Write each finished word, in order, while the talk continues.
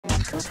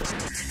We're here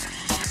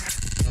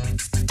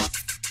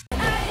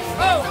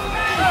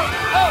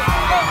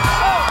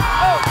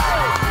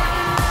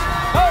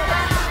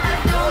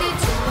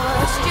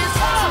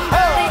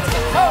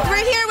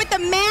with the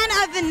man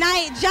of the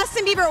night,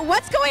 Justin Bieber.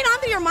 What's going on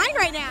through your mind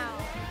right now?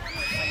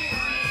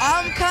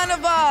 I'm kind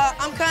of,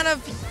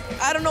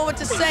 I don't know what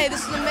to say.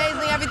 This is amazing.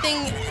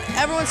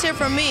 Everyone's here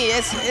for me.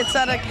 It's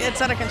out of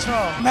control.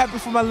 I'm happy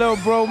for my little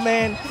bro,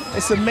 man.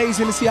 It's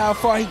amazing to see how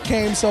far he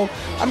came. So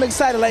I'm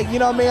excited, like, you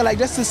know what I mean? Like,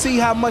 just to see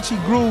how much he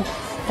grew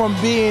from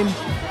being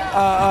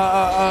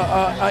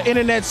an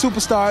internet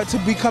superstar to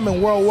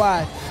becoming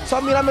worldwide. So,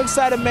 I mean, I'm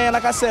excited, man.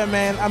 Like I said,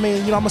 man, I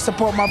mean, you know, I'm gonna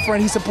support my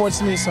friend. He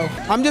supports me, so.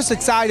 I'm just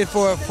excited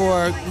for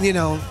you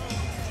know,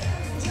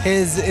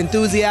 his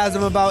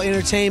enthusiasm about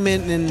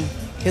entertainment and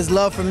his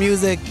love for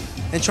music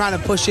and trying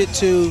to push it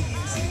to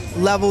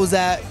levels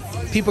that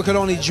people could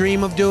only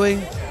dream of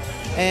doing.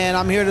 And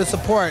I'm here to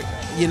support,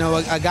 you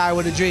know, a guy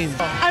with a dream.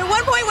 At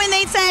one point when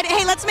they said,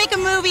 hey, let's make a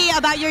movie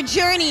about your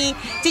journey,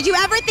 did you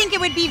ever think it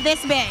would be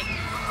this big?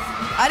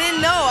 I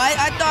didn't know.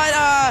 I thought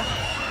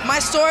my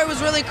story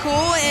was really cool,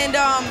 and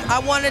I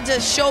wanted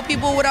to show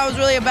people what I was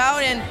really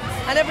about, and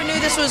I never knew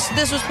this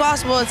was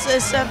possible.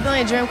 It's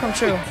definitely a dream come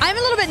true. I'm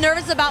a little bit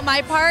nervous about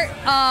my part,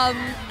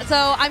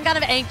 so I'm kind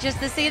of anxious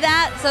to see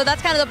that. So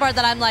that's kind of the part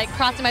that I'm like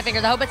crossing my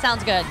fingers. I hope it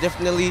sounds good.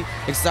 Definitely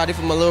excited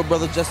for my little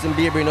brother Justin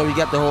Bieber. You know, he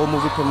got the whole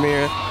movie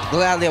premiere.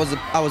 Gladly, I was a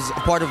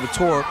part of the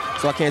tour,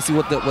 so I can't see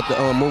what the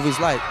movie's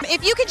like.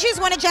 If you could choose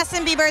one of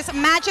Justin Bieber's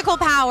magical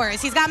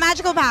powers, he's got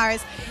magical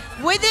powers.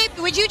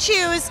 Would you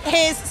choose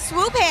his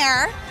swoop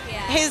hair,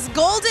 his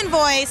golden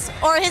voice,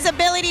 or his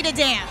ability to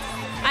dance?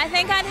 I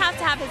think I'd have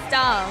to have his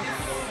dance,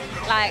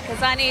 like,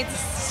 because I need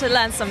to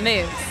learn some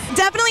moves.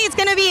 Definitely, it's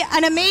going to be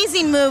an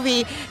amazing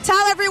movie.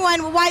 Tell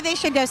everyone why they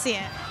should go see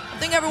it. I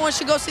think everyone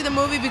should go see the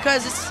movie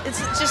because it's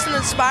just an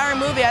inspiring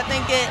movie. I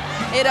think it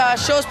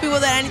shows people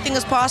that anything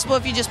is possible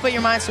if you just put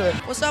your mind to it.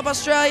 What's up,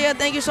 Australia?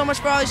 Thank you so much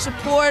for all your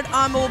support.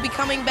 We'll be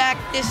coming back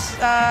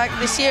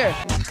this year.